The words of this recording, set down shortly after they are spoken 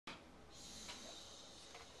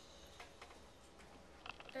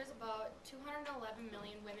about 211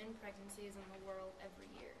 million women pregnancies in the world every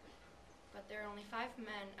year, but there are only 5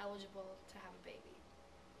 men eligible to have a baby.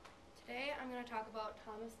 Today I'm going to talk about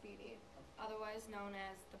Thomas Beatty, otherwise known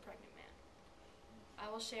as the Pregnant Man. I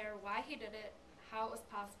will share why he did it, how it was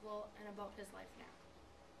possible, and about his life now.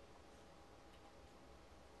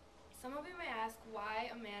 Some of you may ask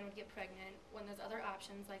why a man would get pregnant when there's other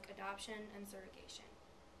options like adoption and surrogation.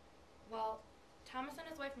 Well, Thomas and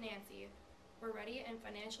his wife Nancy were ready and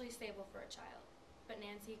financially stable for a child, but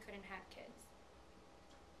Nancy couldn't have kids.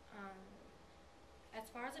 As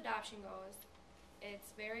far as adoption goes,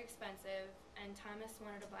 it's very expensive, and Thomas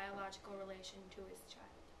wanted a biological relation to his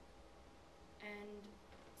child. And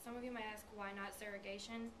some of you might ask, why not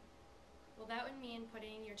surrogation? Well, that would mean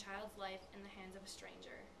putting your child's life in the hands of a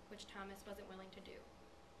stranger, which Thomas wasn't willing to do.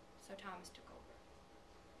 So Thomas took over.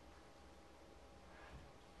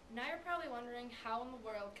 Now you're probably wondering, how in the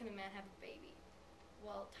world can a man have a baby?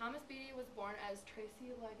 Well, Thomas Beatty was born as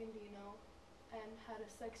Tracy Lagandino and had a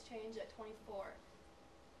sex change at 24,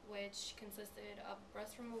 which consisted of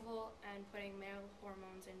breast removal and putting male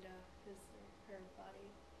hormones into her body.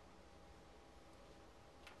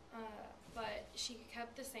 But she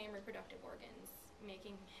kept the same reproductive organs,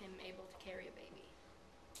 making him able to carry a baby.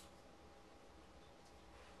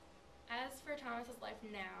 As for Thomas's life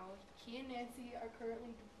now, he and Nancy are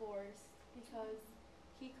currently divorced because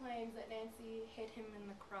he claims that Nancy hit him in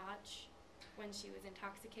the crotch when she was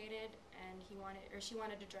intoxicated, and she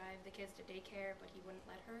wanted to drive the kids to daycare, but he wouldn't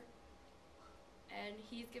let her. And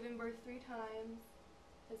he's given birth 3 times.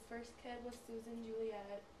 His first kid was Susan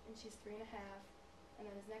Juliet, and she's 3.5. And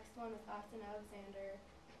then his next one was Austin Alexander,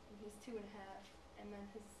 and he's 2.5. And then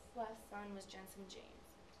his last son was Jensen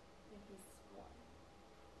James, and he's 1.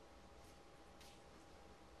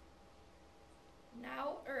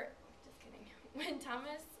 Just kidding. When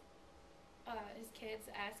Thomas, his kids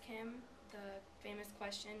ask him the famous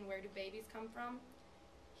question, where do babies come from?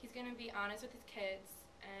 He's going to be honest with his kids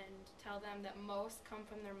and tell them that most come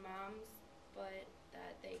from their moms, but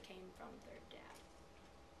that they came from their dad.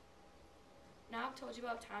 Now I've told you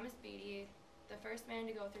about Thomas Beatty, the first man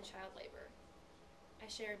to go through child labor. I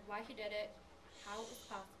shared why he did it, how it was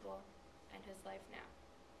possible, and his life now.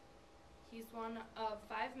 He's one of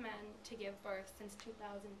 5 men to give birth since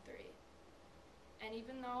 2003. And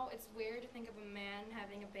even though it's weird to think of a man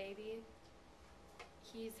having a baby,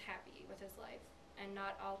 he's happy with his life, and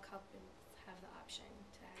not all couples have the option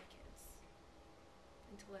to have kids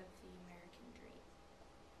and to live the American dream.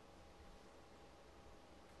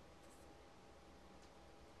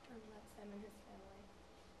 And that's him and his family.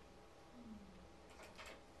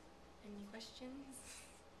 Any questions?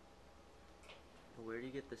 Where do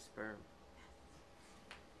you get the sperm?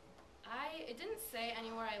 It didn't say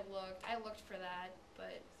anywhere I looked. I looked for that,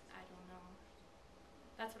 but I don't know.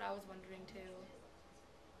 That's what I was wondering too.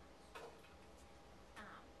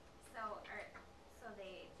 So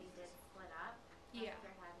they did split up Yeah.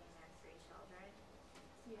 after having their 3 children.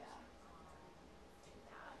 Yeah.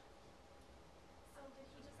 Yeah. So did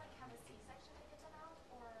he just have a C-section to get them out,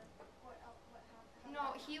 or what else? What happened?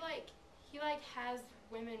 No, he has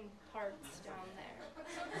women parts down there.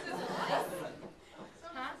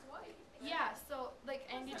 Huh? His wife. Yeah. So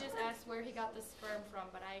Andy just asked where he got the sperm from,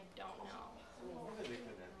 but I don't know.